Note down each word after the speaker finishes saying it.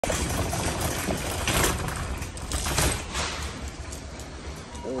Ooh.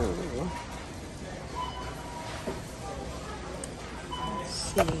 Let's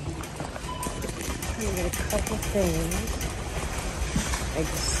see. I'm gonna get a couple things. I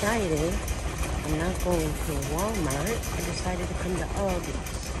decided I'm not going to Walmart. I decided to come to Aldi's.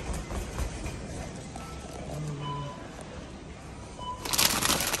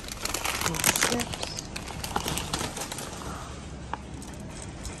 Some chips.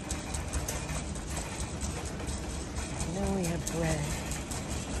 And then we have bread.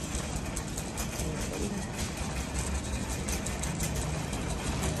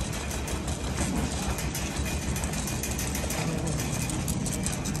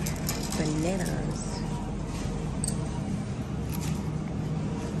 Bananas.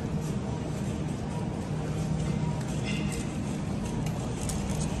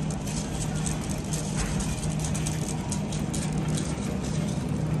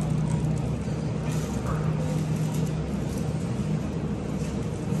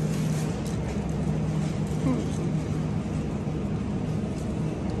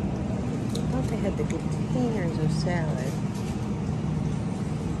 I thought they had the containers of salad.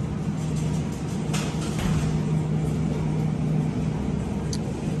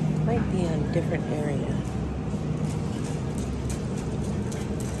 Might be in a different area.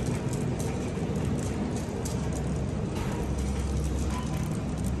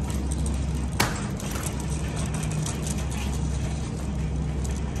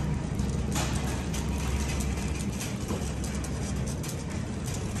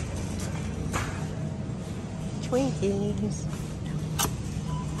 Twinkies. I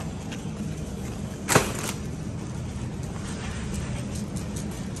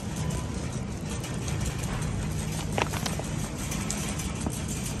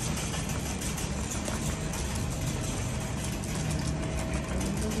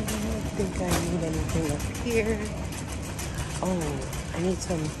don't think I need anything up here. Oh, I need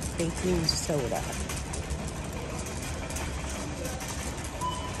some baking soda.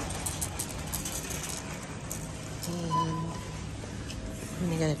 And I'm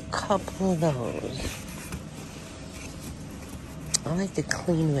gonna get a couple of those. I like to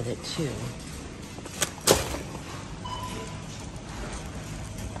clean with it too.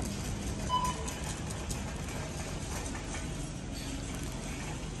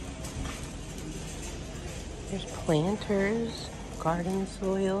 There's planters, garden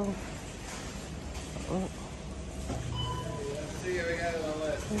soil. Oh.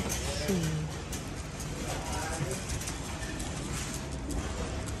 Let's see.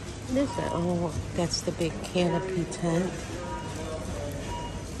 What is that? Oh, that's the big canopy tent.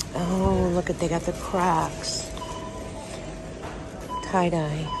 Oh, look at, they got the Crocs.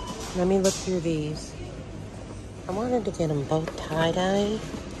 Tie-dye. Let me look through these. I wanted to get them both tie-dye,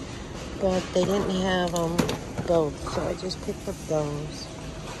 but they didn't have them both, so I just picked up those.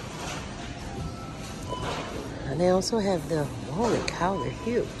 And they also have the, holy cow, they're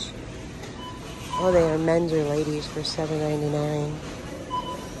huge. Oh, they are men's or ladies for $7.99.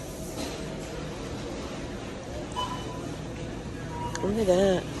 Look at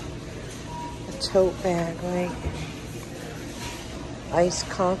that. A tote bag, like iced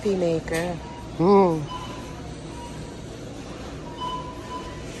coffee maker.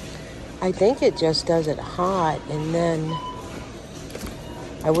 I think it just does it hot, and then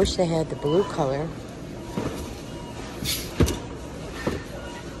I wish they had the blue color.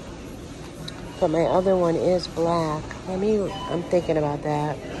 But my other one is black. I'm thinking about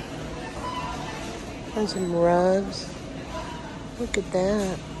that. And some rugs. Look at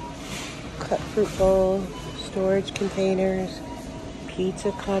that. Cut fruit bowl, storage containers,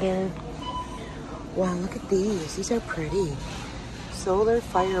 pizza cutter. Wow, look at these. These are pretty. Solar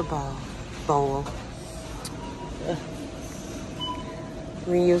fireball bowl.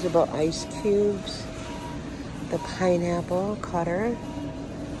 Reusable ice cubes. The pineapple cutter.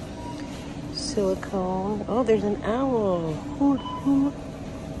 Silicone. Oh, there's an owl. Hoot, hoot.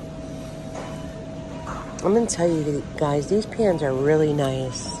 I'm gonna tell you guys, these pans are really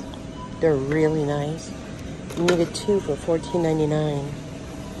nice. They're really nice. You needed two for $14.99.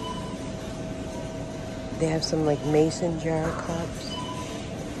 They have some like mason jar cups,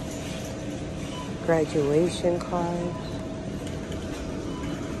 graduation cards.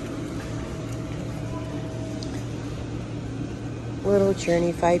 Little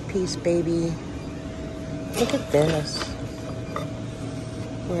Journey 5-piece baby. Look at this.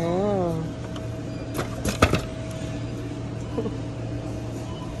 Wow.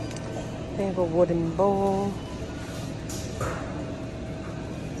 They have a wooden bowl.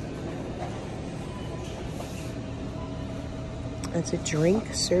 That's a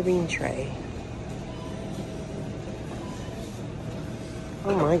drink serving tray.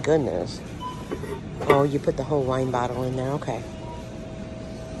 Oh my goodness. Oh, you put the whole wine bottle in there. Okay.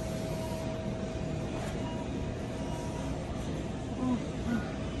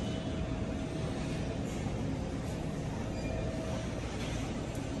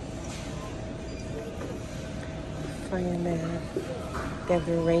 Fire mat. They have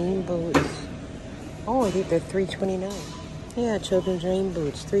the rain boots. Oh, I think they're $3.29. Yeah, children's rain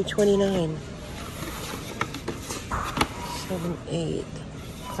boots, $3.29. 7, 8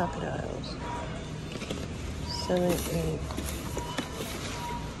 crocodiles. 7, 8.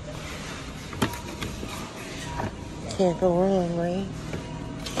 Can't go wrong, right?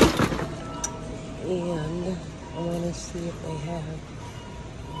 And I want to see if they have.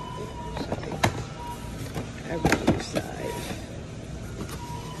 Sorry. Every size.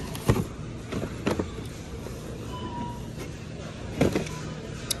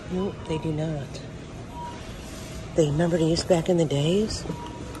 Nope, they do not. They remember these back in the days?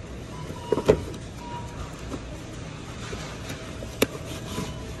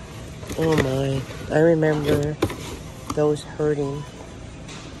 Oh my, I remember those hurting.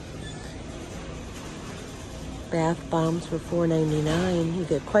 Bath bombs for $4.99. You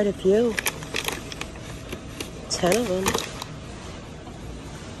get quite a few. 10 of them.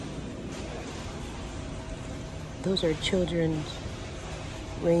 Those are children's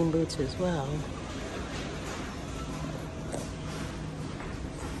rain boots as well.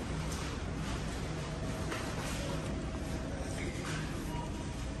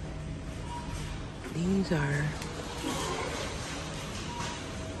 These are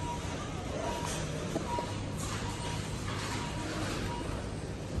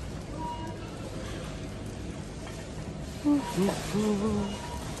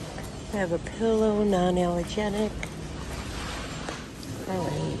I have a pillow, non-allergenic. All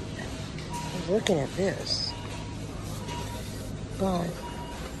right, I was looking at this, but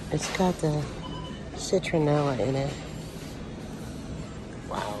it's got the citronella in it.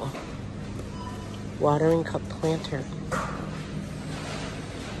 Wow. Watering cup planter.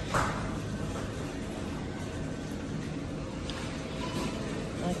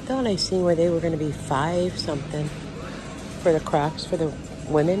 I thought I seen where they were going to be $5 something for the Crocs for the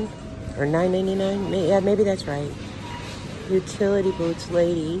women, or $9.99. Yeah, maybe that's right. Utility boots,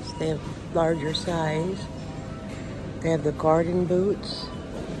 ladies. They have larger size. They have the garden boots.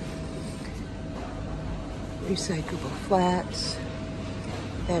 Recyclable flats.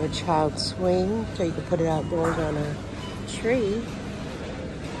 They have a child swing, so you can put it outdoors on a tree.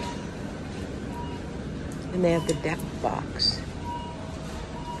 And they have the deck box.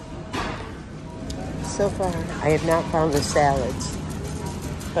 So far, I have not found the salads,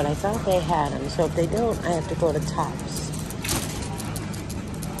 but I thought they had them. So if they don't, I have to go to Tops.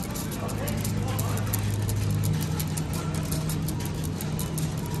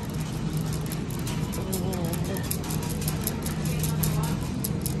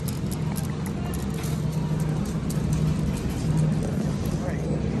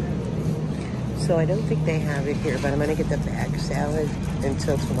 So I don't think they have it here, but I'm gonna get the bag salad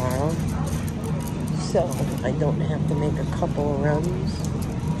until tomorrow. So I don't have to make a couple of runs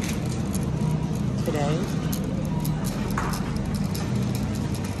today.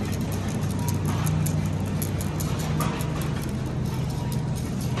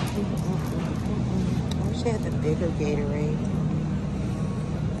 I wish they had the bigger Gatorade.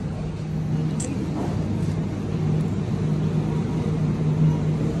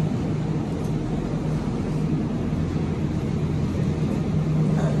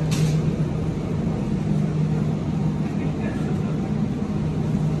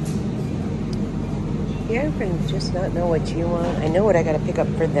 Yeah, friends, just not know what you want. I know what I got to pick up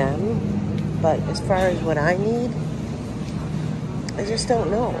for them, but as far as what I need, I just don't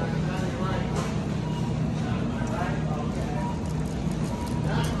know.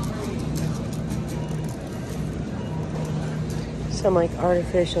 Some like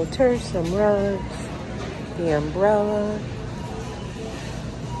artificial turf, some rugs, the umbrella.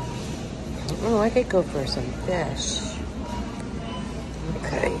 Oh, I could go for some fish.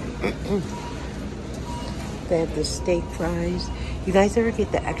 Okay. They have the steak fries. You guys ever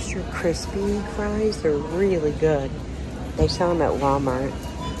get the extra crispy fries? They're really good. They sell them at Walmart.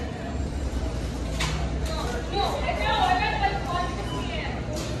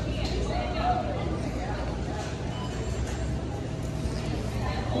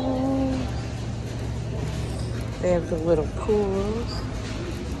 They have the little pools.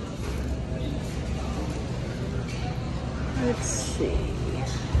 Let's see.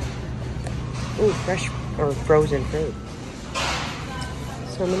 Ooh, fresh or frozen fruit.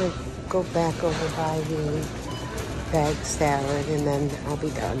 So I'm gonna go back over by the bag salad and then I'll be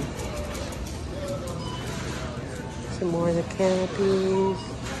done. Some more of the canopies.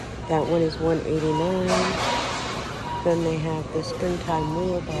 That one is $1.89. Then they have the springtime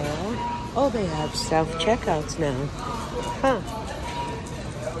wheelbarrow. Oh, they have self-checkouts now. Huh.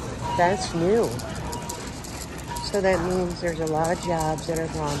 That's new. So that means there's a lot of jobs that are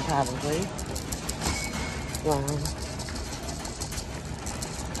gone probably. Wow.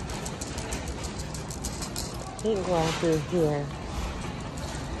 You can go out through here.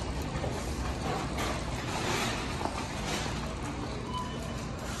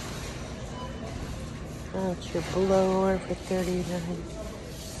 That's your blower for $39.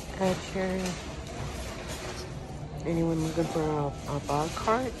 Gotcha. Anyone looking for a bar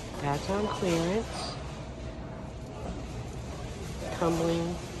cart? That's on clearance.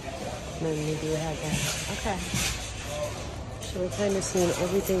 Tumbling. And then they do have that. Okay. So we're kind of seeing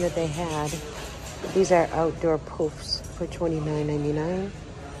everything that they had. These are outdoor poofs for $29.99.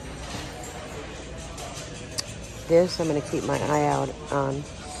 This I'm going to keep my eye out on.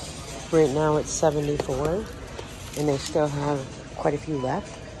 Right now it's $74, and they still have quite a few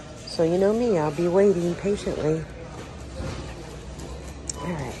left. So you know me, I'll be waiting patiently. All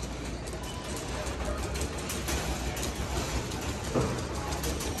right.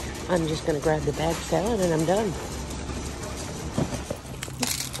 I'm just going to grab the bag salad and I'm done.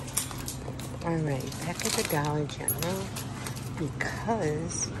 All right, back at the Dollar General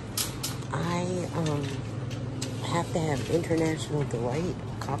because I have to have International Delight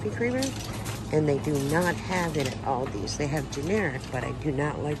coffee creamer, and they do not have it at Aldi's. They have generic, but I do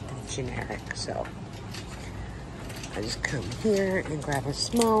not like the generic, so I just come here and grab a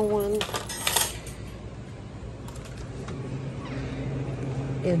small one.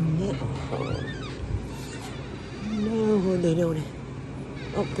 And then, oh, no, they don't.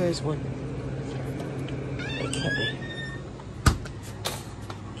 Oh, there's one. Okay.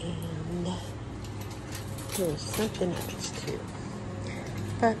 And there's something else too.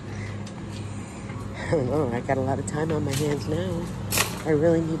 But I don't know, I got a lot of time on my hands now. I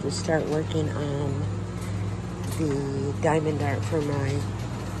really need to start working on the diamond art for my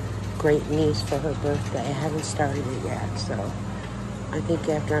great niece for her birthday. I haven't started it yet, so I think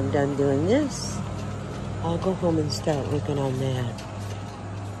after I'm done doing this, I'll go home and start working on that.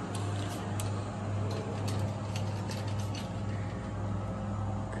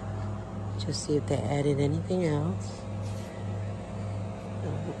 Just see if they added anything else.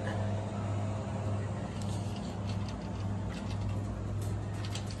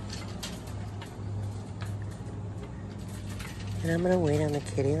 And I'm going to wait on the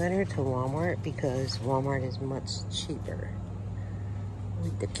kitty litter to Walmart because Walmart is much cheaper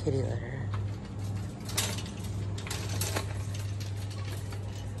with the kitty litter.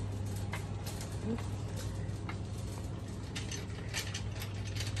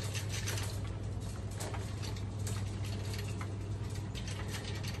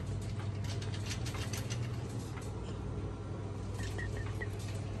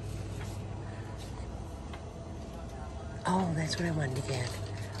 Oh, that's what I wanted to get.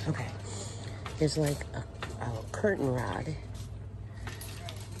 Okay. There's like a curtain rod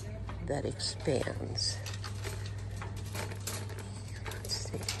that expands. Let's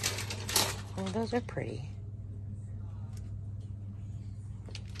see. Oh, those are pretty.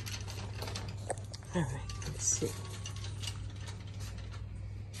 All right, let's see.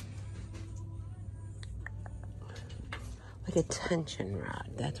 Like a tension rod.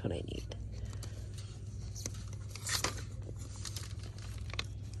 That's what I need.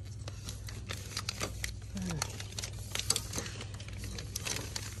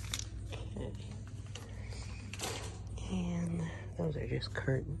 Those are just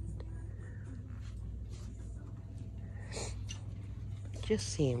curtains. Just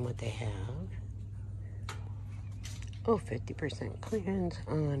seeing what they have. Oh, 50% clearance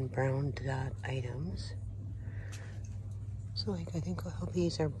on brown dot items. So like I think all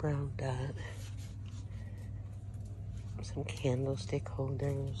these are brown dot. Some candlestick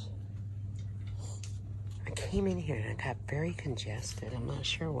holders. I came in here and I got very congested. I'm not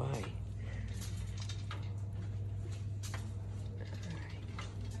sure why.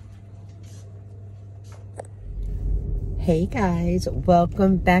 Hey guys,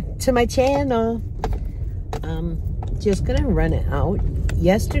 welcome back to my channel. Just gonna run it out.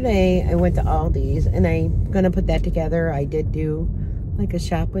 Yesterday I went to Aldi's and I'm gonna put that together. I did do like a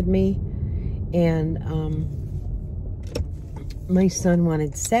shop with me, and my son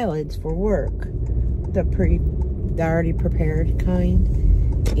wanted salads for work, the already prepared kind,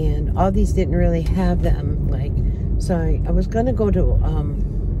 and Aldi's didn't really have them. Like, So I was gonna go to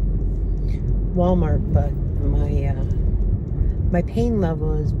Walmart, but my pain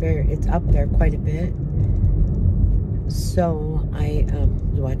level is it's up there quite a bit. So I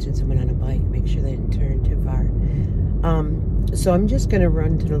was watching someone on a bike, make sure they didn't turn too far. So I'm just gonna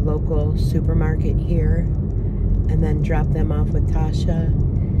run to the local supermarket here and then drop them off with Tasha.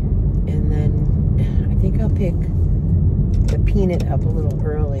 And then I think I'll pick the Peanut up a little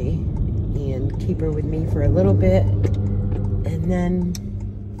early and keep her with me for a little bit, and then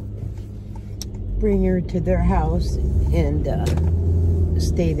bring her to their house and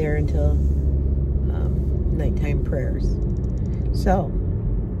stay there until nighttime prayers. So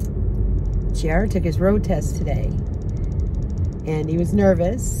JR took his road test today, and he was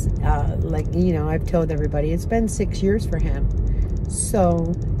nervous. Like, you know, I've told everybody, it's been 6 years for him.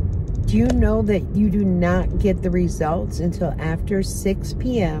 So do you know that you do not get the results until after 6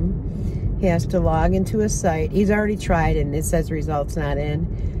 p.m.? He has to log into a site. He's already tried and it says results not in.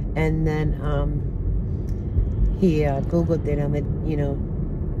 And then he Googled it on the, you know,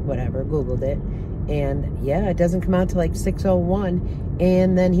 whatever, Googled it. And yeah, it doesn't come out till like 6:01.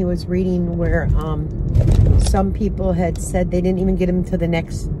 And then he was reading where some people had said they didn't even get him to the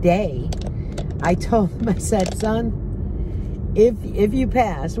next day. I told him, I said, son, if you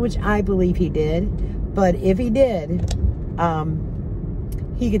pass, which I believe he did, but if he did,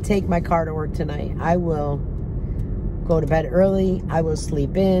 he could take my car to work tonight. I will go to bed early. I will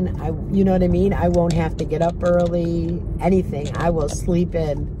sleep in. You know what I mean? I won't have to get up early, anything. I will sleep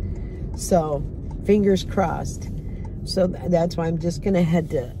in. So fingers crossed. So that's why I'm just going to head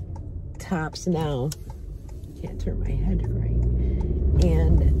to Tops now. Can't turn my head right.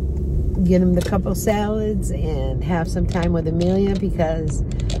 And get him the couple salads and have some time with Amelia, because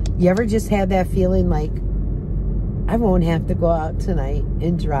you ever just have that feeling like, I won't have to go out tonight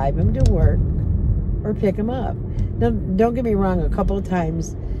and drive him to work or pick him up. Now, don't get me wrong, a couple of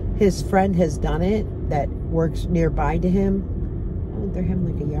times his friend has done it that works nearby to him. Oh, they're having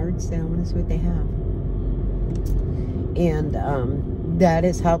like a yard sale. What is what they have? And that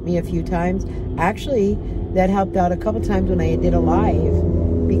has helped me a few times. Actually, that helped out a couple times when I did a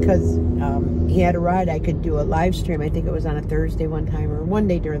live, because he had a ride. I could do a live stream. I think it was on a Thursday one time, or one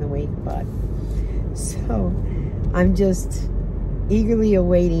day during the week. But so I'm just eagerly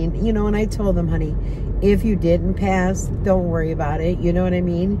awaiting, you know, and I told them, honey, if you didn't pass, don't worry about it. You know what I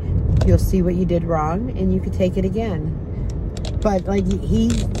mean? You'll see what you did wrong and you could take it again. But like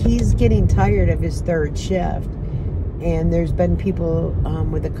he's getting tired of his third shift. And there's been people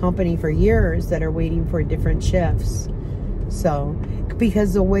with the company for years that are waiting for different shifts. So,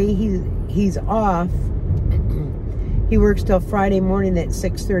 because the way he's off, he works till Friday morning at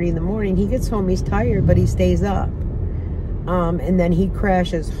 6:30 in the morning. He gets home, he's tired, but he stays up. And then he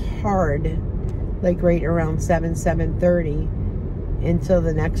crashes hard, like right around 7:30 until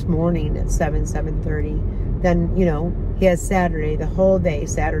the next morning at 7:30. Then, you know, he has Saturday, the whole day.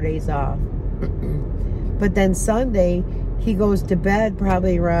 Saturday's off. But then Sunday, he goes to bed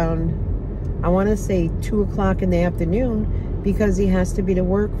probably around, I want to say 2 o'clock in the afternoon, because he has to be to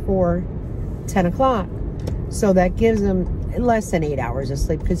work for 10 o'clock. So that gives him less than 8 hours of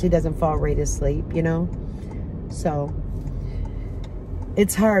sleep, because he doesn't fall right asleep, you know? So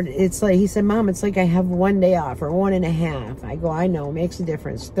it's hard. It's like, he said, Mom, it's like I have 1 day off or 1.5. I go, I know, it makes a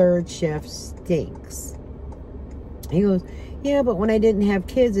difference. Third shift stinks. He goes, yeah, but when I didn't have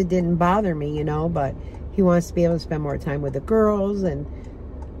kids, it didn't bother me, you know, but he wants to be able to spend more time with the girls. And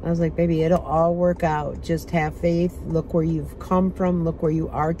I was like, baby, it'll all work out. Just have faith. Look where you've come from. Look where you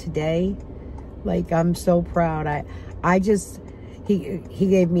are today. Like, I'm so proud. I just, he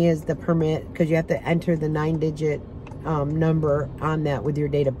gave me as the permit, because you have to enter the 9-digit number on that with your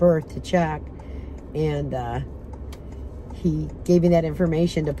date of birth to check. And he gave me that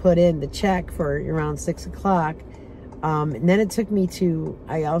information to put in the check for around 6 o'clock. And then it took me to,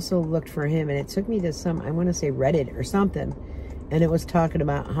 I also looked for him, and it took me to some, I want to say Reddit or something. And it was talking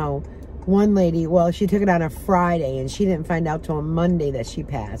about how one lady, well, she took it on a Friday, and she didn't find out till a Monday that she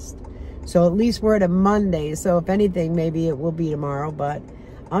passed. So at least we're at a Monday. So if anything, maybe it will be tomorrow, but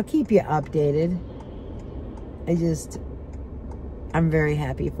I'll keep you updated. I'm very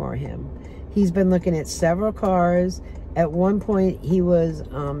happy for him. He's been looking at several cars. At one point, he was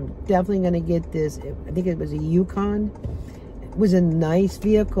definitely going to get this, I think it was a Yukon. It was a nice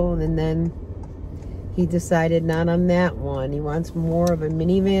vehicle, and then he decided not on that one. He wants more of a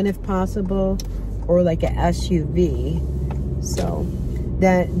minivan if possible, or like a SUV. So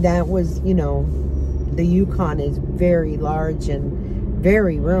that was, you know, the Yukon is very large and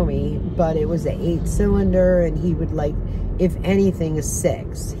very roomy, but it was an 8-cylinder, and he would like, if anything, a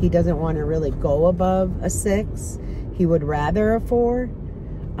 6. He doesn't want to really go above a 6. he would rather afford.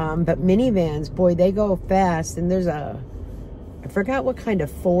 But minivans, boy, they go fast. And there's I forgot what kind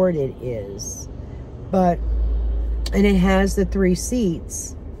of Ford it is, and it has the 3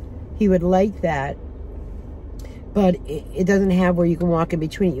 seats. He would like that, but it doesn't have where you can walk in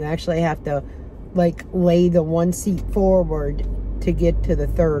between. You actually have to like lay the 1 seat forward to get to the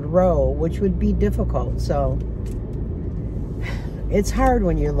 3rd row, which would be difficult. So it's hard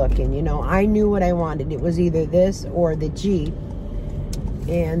when you're looking, you know. I knew what I wanted. It was either this or the Jeep,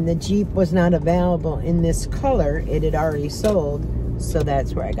 and the Jeep was not available in this color. It had already sold, so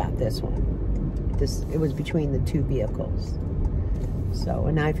that's where I got this one. It was between the 2 vehicles. So,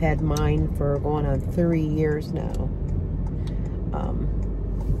 and I've had mine for going on 3 years now.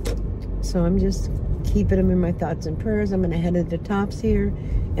 So I'm just keeping them in my thoughts and prayers. I'm going to head to the tops here.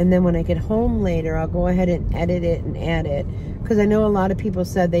 And then when I get home later, I'll go ahead and edit it and add it. Because I know a lot of people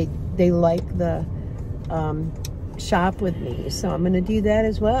said they like the shop with me. So I'm going to do that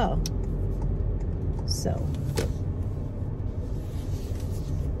as well. So.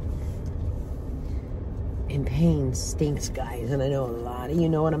 And pain stinks, guys, and I know a lot of you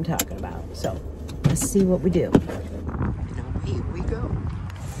know what I'm talking about. So let's see what we do. And here we go.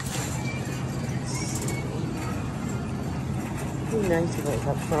 Be nice if it was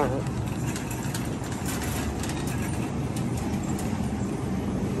up front.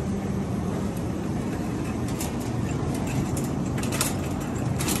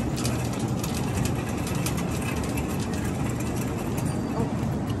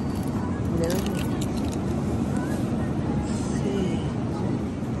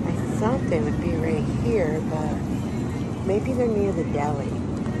 They would be right here, but maybe they're near the deli.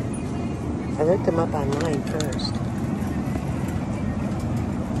 I looked them up online first.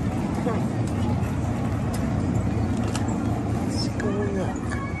 Let's go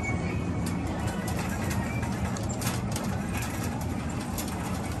look.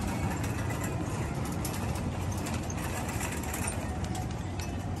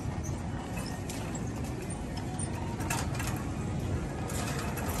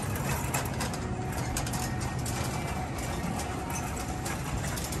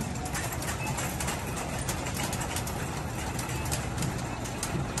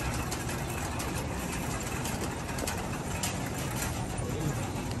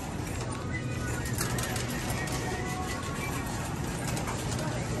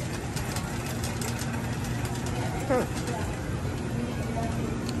 I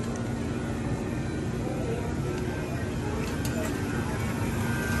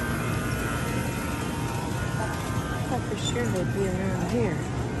thought for sure they'd be around here.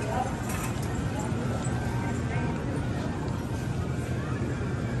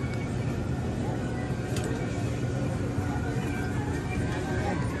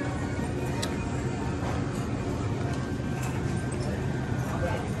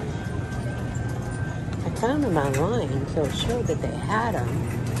 I found them online, so it showed that they had them.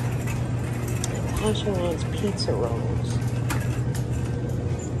 Tasha wants pizza rolls.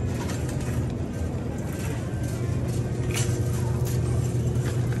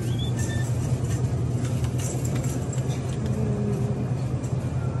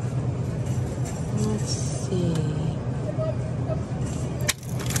 Let's see.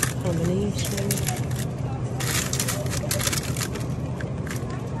 Combination.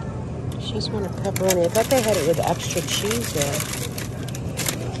 She just wanted pepperoni. I thought they had it with extra cheese there.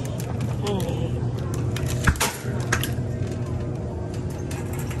 Alright.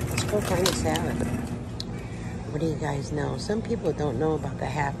 Let's go find a salad. What do you guys know? Some people don't know about the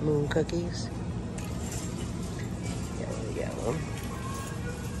Half Moon cookies. Yellow.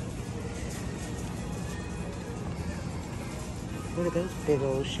 What are those big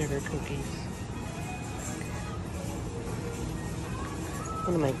old sugar cookies?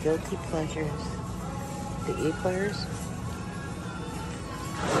 One of my guilty pleasures. The eclairs.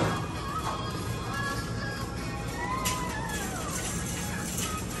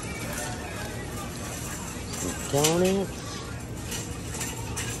 Some donuts.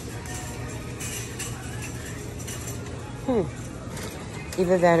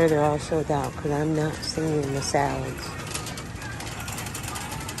 Either that or they're all sold out because I'm not seeing the salads.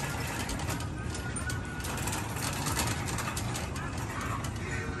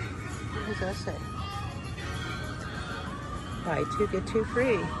 What does that say? Buy 2, get 2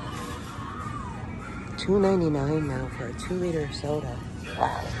 free. $2.99 now for a 2-liter soda.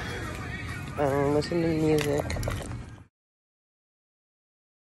 Wow. Listen to the music.